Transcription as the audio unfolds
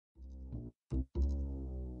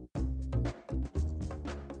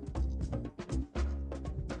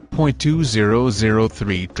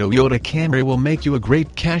1.2003 Toyota Camry will make you a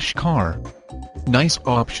great cash car. Nice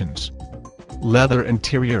options: leather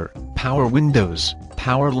interior, power windows,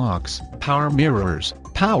 power locks, power mirrors,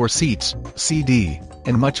 power seats, CD,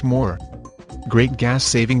 and much more. Great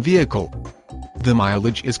gas-saving vehicle. The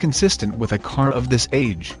mileage is consistent with a car of this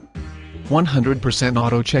age. 100%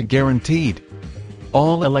 AutoCheck guaranteed.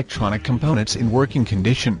 All electronic components in working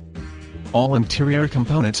condition. All interior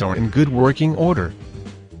components are in good working order.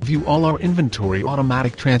 View all our inventory.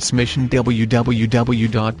 Automatic transmission.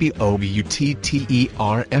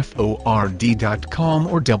 www.bobutterford.com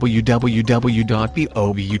or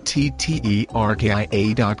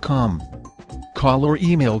www.bobutterkia.com. Call or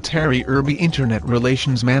email Terry Irby, Internet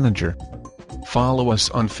Relations Manager. Follow us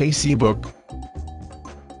on Facebook,